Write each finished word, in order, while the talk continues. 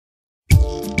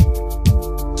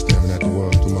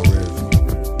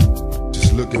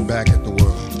looking back at the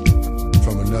world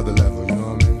from another level, you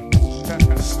know what I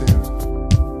mean? Still.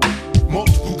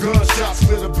 Multiple gunshots,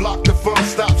 clear the block, the fun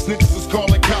stops. Niggas was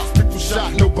calling cops, people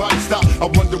shot, nobody stopped. I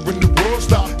wonder when the world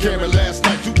stopped. Cameron last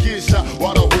night, 2 kids shot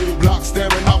while the whole block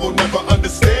staring. I will never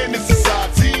understand this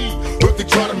society. If they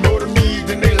try to murder me,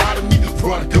 then they lie to me.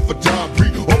 Veronica for John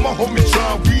Bree, all my homies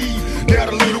try weed. Now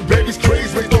the little baby's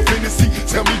crazy, raised on fantasy.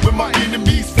 Tell me when my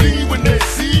enemies flee when they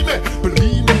see me.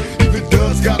 Believe me, even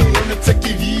thugs gotta learn to take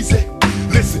it easy.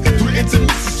 Listen, through the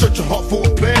intimacy, search your heart for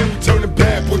a plan. We turn the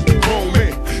bad boys to grown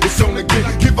men. It's on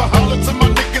again. Give a holler to my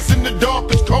niggas in the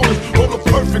darkest corners. Roll a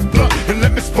perfect blunt and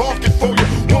let me spark it for you.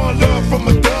 One love from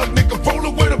a thug nigga,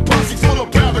 rolling with a posse full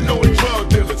of paranoid drug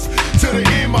dealers. To the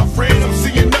end, my friends, I'm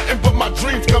seeing nothing but my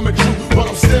dreams coming true while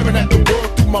I'm staring at the world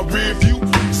through my rear view.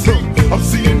 So I'm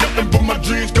seeing nothing but my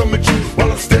dreams coming true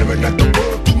while I'm staring at the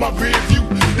world through my rear view.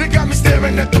 They got me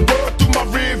staring at the world through my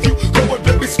rear view. Go and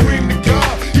baby, scream to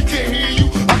God, he can't hear you.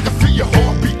 I can feel your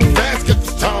heart beating fast, guess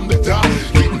it's time to die.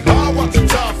 Getting high, watching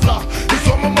time fly. It's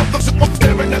all my motherfuckers, I'm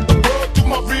staring at the world through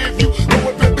my rear view. Go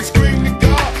and baby, scream to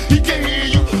God, he can't hear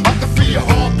you. I can feel your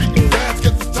heart beating fast,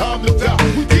 guess it's time to die.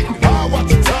 We getting high,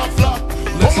 watching time fly.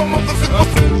 All my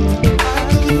motherfuckers.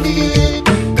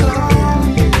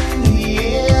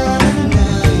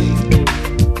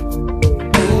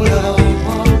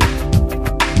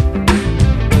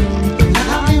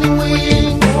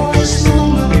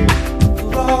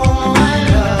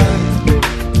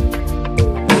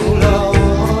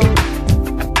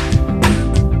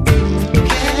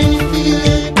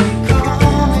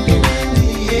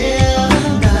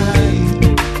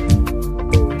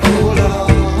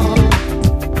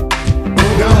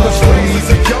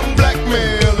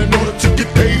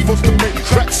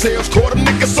 Sales, caught them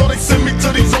niggas, so they send me to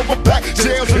these overpacked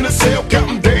jails in the cell,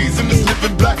 counting days in this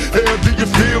living black hell. Do you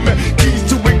feel me? Keys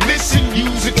to ignition,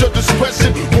 use at your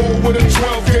discretion. Roll with a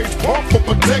 12-gauge pump for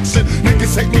protection.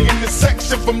 Niggas hate me in this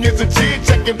section from years of chin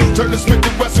checking. Turn the Smith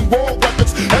and Wesson war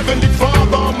weapons. Heavenly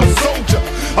Father, I'm a soldier.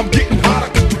 I'm getting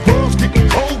hotter 'cause the world's getting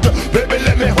colder. Baby,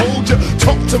 let me hold ya.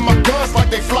 Talk to my guns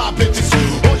like they fly bitches.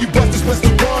 All you busters best to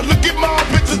run. Look at my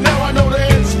bitches, now I know the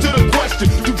answer to the question.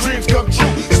 Do dreams come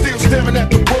true? Still staring at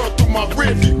the world through my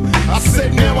rear view. I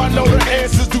said now I know the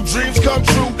answers. Do dreams come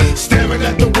true? Staring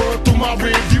at the world through my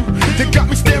rear view. They got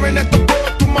me staring at the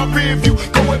world through my rear view.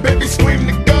 Go ahead, baby, scream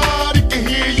to God, he can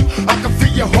hear you. I can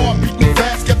feel your heart beating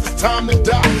fast, guess it's time to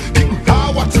die. Getting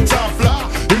high, watching time fly.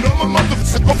 And all my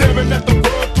motherfuckers are staring at the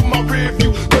world through my rear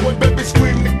view. Go ahead, baby,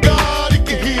 scream to God, he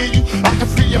can hear you. I can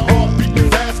feel your heart beating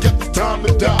fast, guess it's time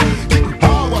to die. Getting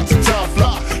high, watching time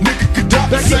fly. Nigga could die.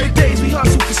 Back in the days we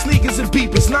hustled for sneakers and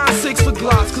beepers, 9-6 for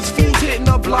glocks, 'cause fools hitting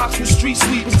up blocks with street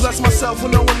sweepers. Bless myself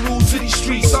when no one rules to these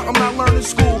streets. Something I learned in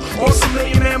school. On some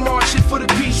million-man march shit for the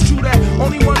peace. True that,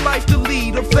 only one life to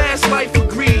lead, a fast life of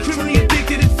greed. Criminally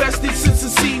addicted, infested since the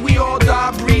seed. We all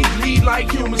die, breathe, bleed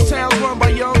like humans. Towns run by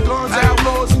young guns,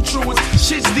 outlaws and truants.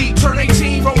 Shit's deep, turn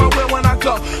 18, roll my wheel when I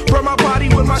go. Burn my body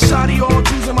with my shotty, all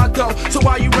Jews in my dough. So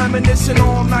while you reminiscing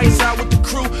all nights out with the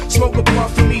crew, smoke a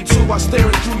blunt for me too while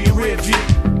staring through your rear view.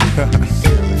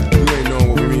 You ain't knowing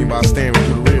what we mean by staring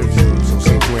through the rear view. So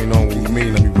since you ain't knowing what we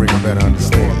mean, let me bring a better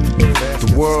understanding.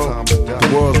 The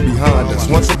world's behind us.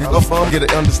 Once we get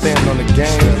an understanding on the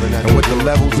game and what the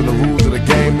levels and the rules of the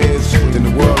game is, then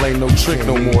the world ain't no trick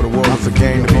no more. The world is a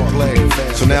game to be played.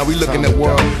 So now we looking at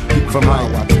world from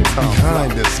like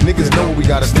behind us. Niggas know what we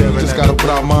gotta do. We just gotta put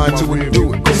our mind to it and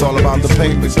do it. It's all about the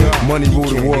papers. Money rule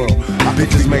the world.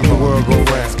 Bitches make the world go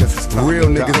round. Real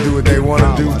niggas do what they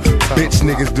wanna do. Bitch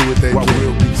niggas do what they do.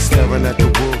 We'll be staring at the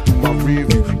world through my rear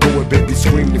view. Go and baby,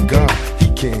 scream to God, he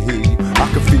can't hear you. I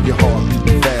can feel your heart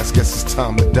beating fast, guess it's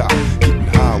time to die. Getting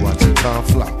high, watching time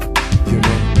fly. You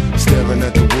know, staring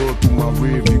at the world through my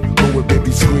rear view. Go and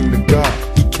baby, scream to God,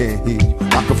 he can't hear you.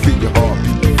 I can feel your heart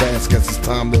beating fast, guess it's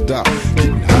time to die.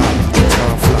 Getting